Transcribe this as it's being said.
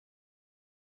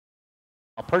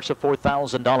A purse of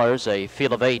 $4,000, a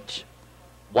field of 8.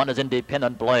 1 is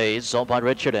Independent Blaze, owned by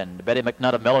Richard and Betty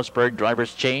McNutt of Millersburg.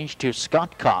 Drivers change to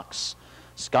Scott Cox.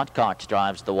 Scott Cox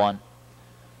drives the 1.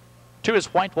 2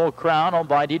 is Whitewall Crown, owned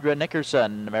by Deidre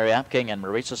Nickerson, Mary Apking, and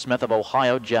Marisa Smith of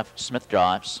Ohio. Jeff Smith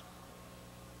drives.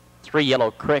 3, Yellow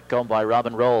Crick, owned by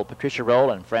Robin Roll, Patricia Roll,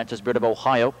 and Frances Beard of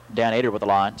Ohio. Dan Ader with the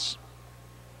lines.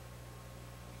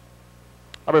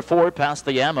 Number 4, Past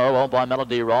the Ammo, owned by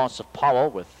Melody Ross of Powell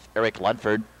with Eric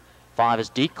Ledford. 5 is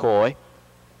Decoy,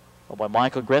 owned by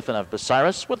Michael Griffin of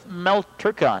Bucyrus with Mel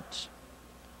Turcott.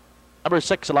 Number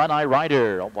 6, Illini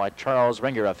Rider, owned by Charles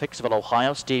Ringer of Hicksville,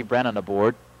 Ohio. Steve Brannon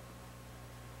aboard.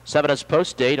 7 is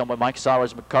Post Date, owned by Mike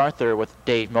Sowers MacArthur with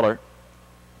Dave Miller.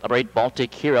 Number 8,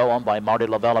 Baltic Hero, owned by Marty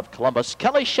Lavelle of Columbus.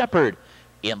 Kelly Shepard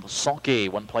in the sulky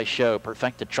one-play show.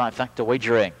 Perfected trifecta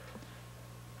wagering.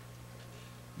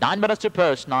 9 minutes to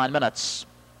post, 9 minutes.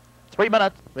 3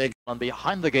 minutes. Big one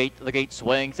behind the gate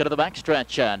swings into the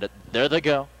backstretch, and there they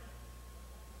go.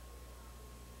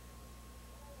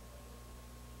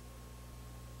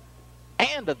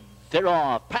 And they're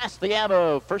off. Past the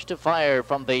Ammo, first to fire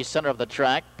from the center of the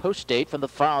track. Post Date from the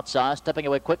far outside, stepping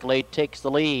away quickly, takes the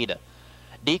lead.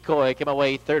 Decoy came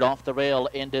away third off the rail.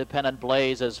 Independent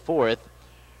Blaze is fourth.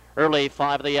 Early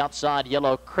 5 of the outside.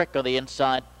 Yellow Crick on the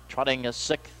inside, trotting a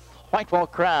 6th. Whitewall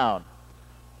Crown.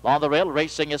 Along the rail,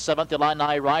 racing a 7th.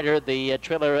 Illini Rider, the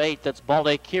trailer 8th. That's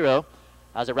Baltic Hero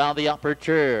as around the upper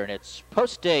turn. It's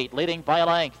Post Date leading by a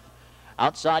length.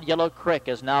 Outside, Yellow Crick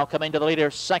is now coming to the leader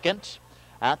 2nd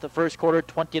at the first quarter,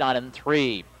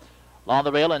 29-3. Along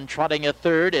the rail and trotting a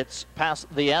 3rd. It's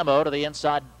Past the Ammo to the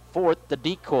inside 4th. The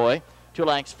Decoy. 2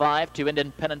 lengths 5 to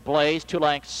Independent Blaze. 2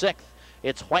 lengths 6th.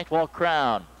 It's Whitewall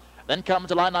Crown. Then comes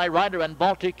Illini Rider and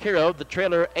Baltic Hero, the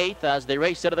trailer 8th as they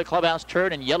race into the clubhouse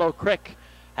turn, and Yellow Crick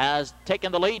has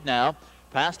taken the lead now.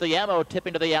 Past the Ammo,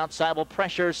 tipping to the outside, will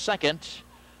pressure 2nd.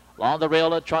 Along the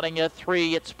rail, trotting a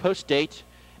 3, it's Post Date.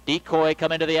 Decoy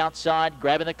coming to the outside,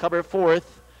 grabbing the cover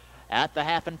 4th at the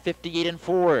half and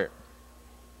 58-4.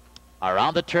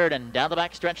 Around the turn and down the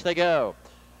backstretch they go.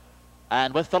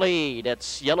 And with the lead,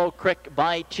 it's Yellow Crick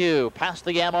by 2. Past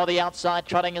the Ammo, the outside,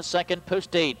 trotting a 2nd,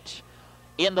 Post Date.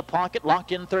 In the pocket,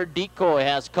 locked in 3rd. Decoy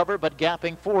has cover, but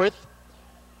gapping 4th.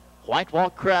 Whitewall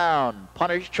Crown,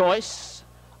 punter's choice.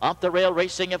 Up the rail,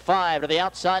 racing at 5. To the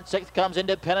outside, 6th comes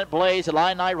Independent Blaze.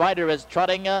 Illini Rider is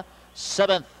trotting a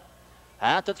 7th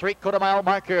at the 3/4 mile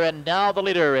marker. And now the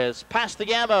leader is Past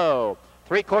the Ammo.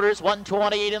 3/4,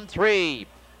 128-3.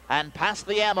 And Past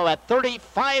the Ammo at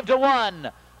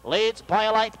 35-1. Leads by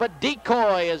a length, but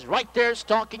Decoy is right there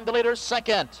stalking the leader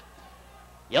 2nd.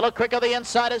 Yellow Crick on the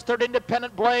inside is 3rd.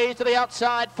 Independent Blaze to the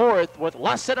outside 4th with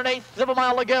less than 1/8 of a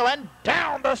mile to go, and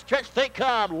down the stretch they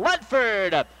come.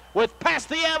 Ledford with Past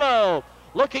the Ammo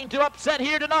looking to upset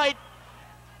here tonight.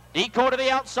 Decoy to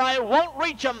the outside, won't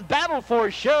reach him. Battle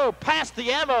for show. Past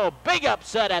the Ammo, big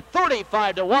upset at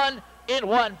 35-1 in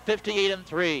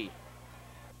 158-3.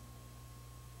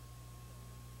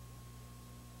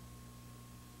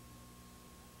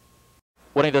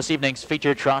 Winning this evening's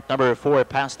feature trot, number 4,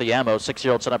 Past the Ammo,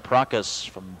 6-year-old son of Procus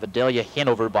from Vidalia,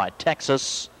 Hanover by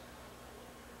Texas.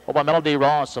 Oh, by Melody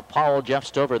Ross of Powell, Jeff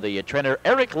Stover, the trainer,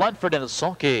 Eric Ledford in the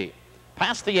sulky.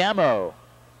 Past the Ammo.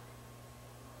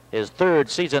 His 3rd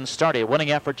season starting,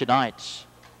 winning effort tonight.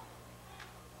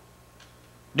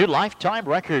 New lifetime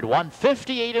record,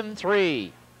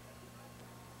 158-3.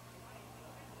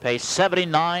 Pay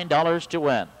 $79 to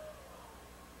win.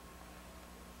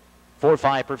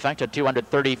 4-5 perfected,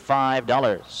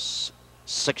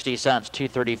 $235.60,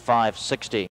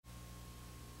 $235.60.